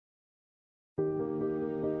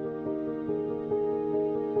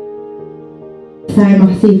Say a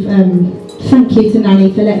massive thank you to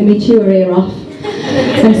Nanny for letting me chew her ear off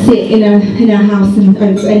and sit in her house and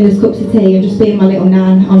over endless cups of tea and just being my little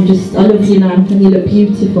Nan. I love you, Nan, and you look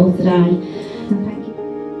beautiful today. And thank you.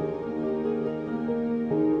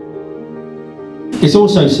 It's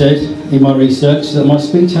also said in my research that my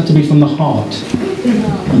speech had to be from the heart.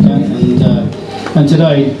 Okay? And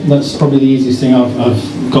today that's probably the easiest thing I've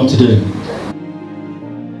got to do.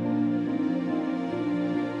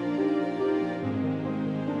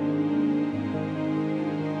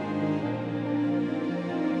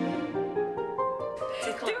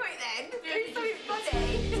 Do it then! It's so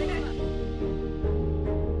funny!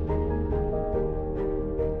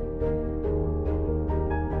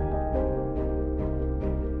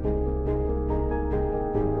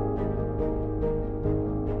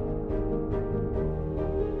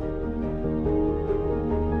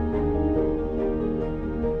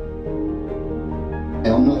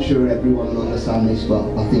 I'm not sure everyone will understand this, but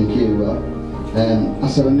I think you will. I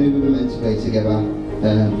said I knew we were meant to be together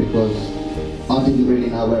because I didn't really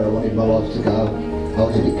know where I wanted my life to go. I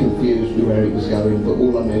was a bit confused with where it was going, but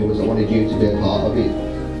all I knew was I wanted you to be a part of it.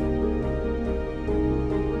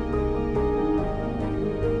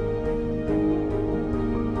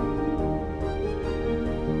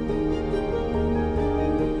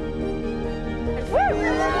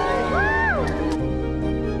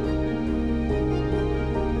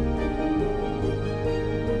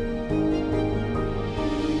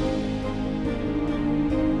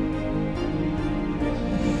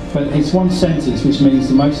 But it's one sentence which means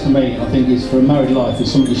the most to me, I think, is for a married life,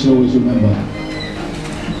 is something you should always remember.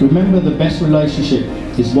 Remember, the best relationship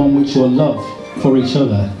is one which your love for each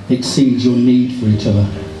other exceeds your need for each other.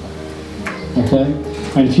 Okay?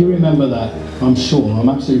 And if you remember that, I'm sure, I'm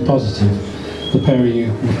absolutely positive, the pair of you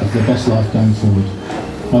will have the best life going forward.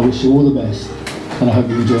 I wish you all the best, and I hope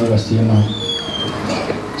you enjoy the rest of your night.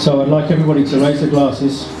 So I'd like everybody to raise their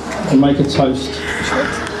glasses and make a toast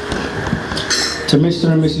to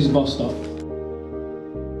Mr. and Mrs. Bostock.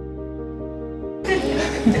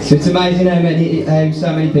 So it's amazing how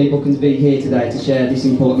so many people can be here today to share this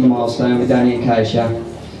important milestone with Danny and Keshia.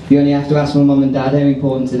 You only have to ask my mum and dad how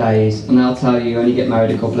important today is, and they'll tell you only get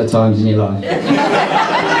married a couple of times in your life.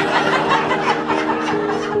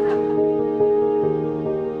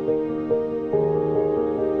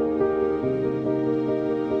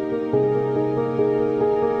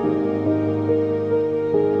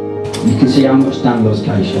 You can see how much Dan loves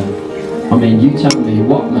Keshia. I mean, you tell me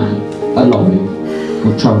what man alive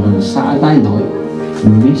will travel on a Saturday night,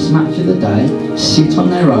 miss match of the day, sit on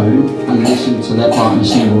their own and listen to their partner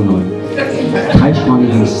sing all night. Keshia can't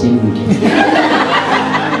even sing.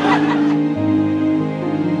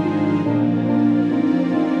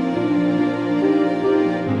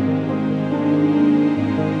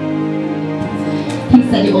 He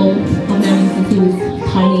said it all. I've known him since he was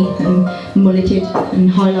tiny and mulleted and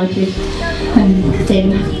highlighted and thin.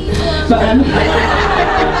 But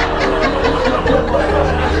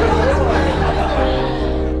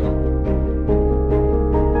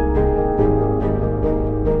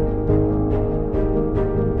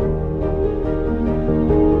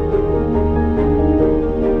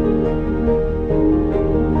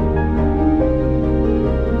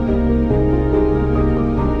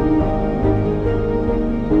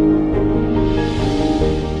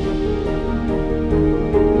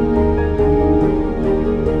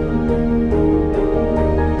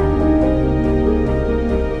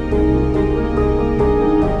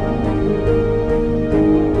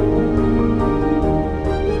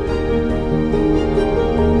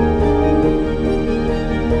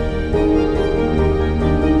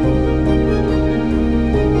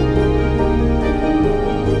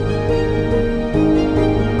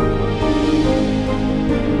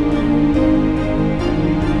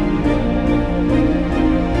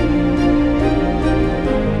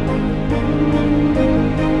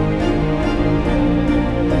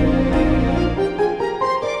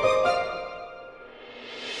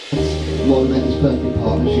What we make this perfect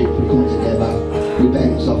partnership, we come together, we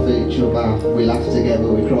bounce off each other, we laugh together,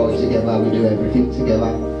 we cry together, we do everything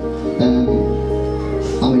together.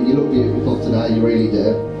 I mean, you look beautiful today, you really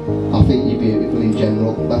do. I think you're beautiful in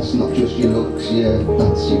general. That's not just your looks,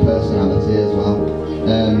 that's your personality as well.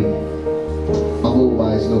 I've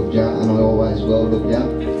always loved you and I always will love you.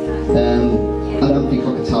 I don't think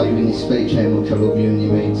I could tell you in this speech how much I love you and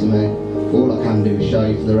you mean to me. All I can do is show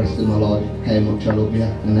you for the rest of my life how much I love you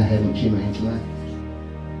and how much you mean to me.